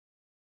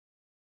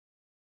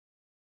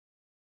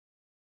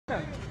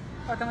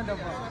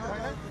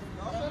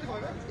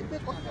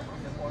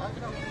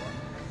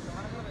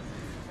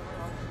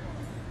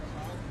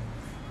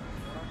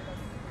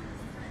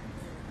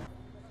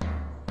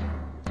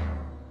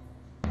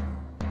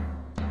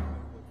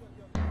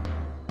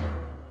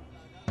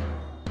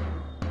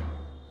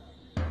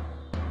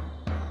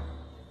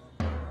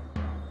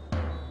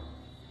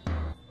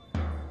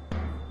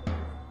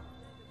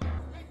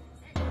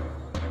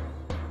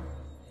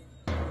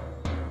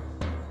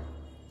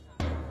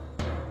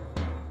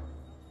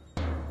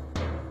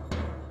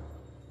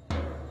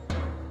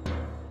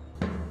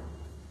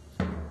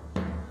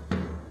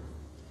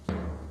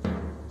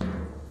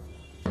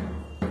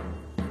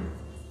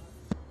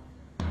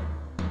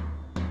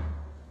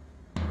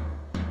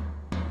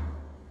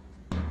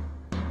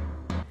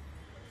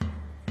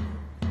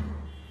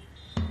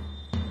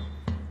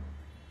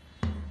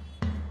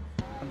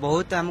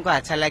बहुत हमको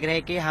अच्छा लग रहा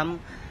है कि हम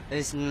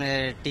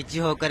टीची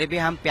होकर भी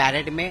हम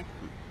पैरेड में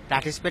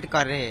पार्टिसिपेट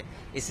कर रहे हैं,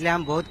 इसलिए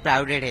हम बहुत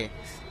प्राउडेड है।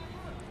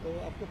 तो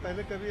आपको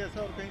पहले कभी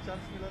ऐसा और कहीं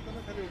चांस मिला था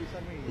ना, खाली उड़ीसा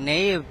में ही?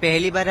 नहीं,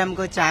 पहली बार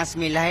हमको चांस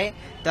मिला है,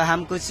 तो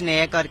हम कुछ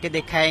नया करके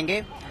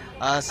दिखाएंगे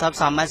और सब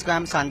समाज को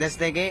हम संदेश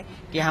देंगे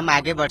कि हम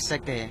आगे बढ़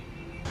सकते हैं।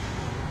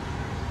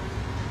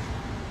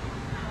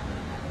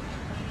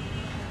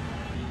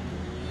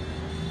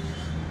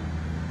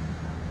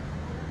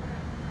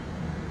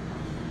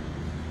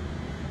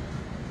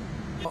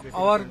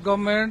 Our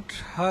government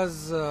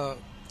has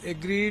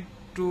agreed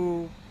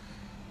to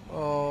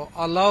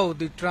allow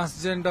the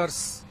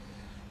transgenders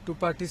to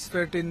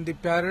participate in the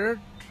parade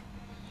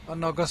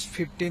on August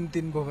 15th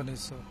in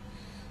Bhubaneswar.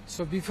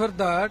 So before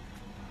that,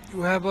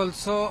 we have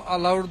also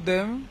allowed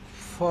them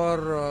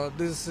for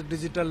these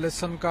digital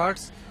lesson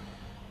cards,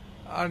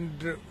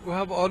 and we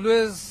have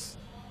always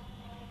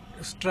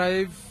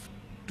strived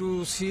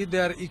to see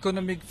their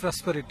economic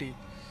prosperity.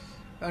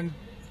 And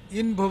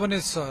in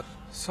Bhubaneswar,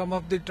 some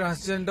of the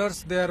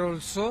transgenders, they are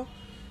also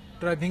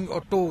driving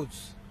autos,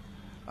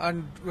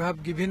 and we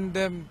have given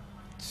them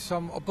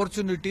some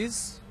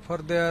opportunities for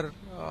their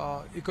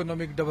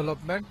economic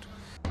development.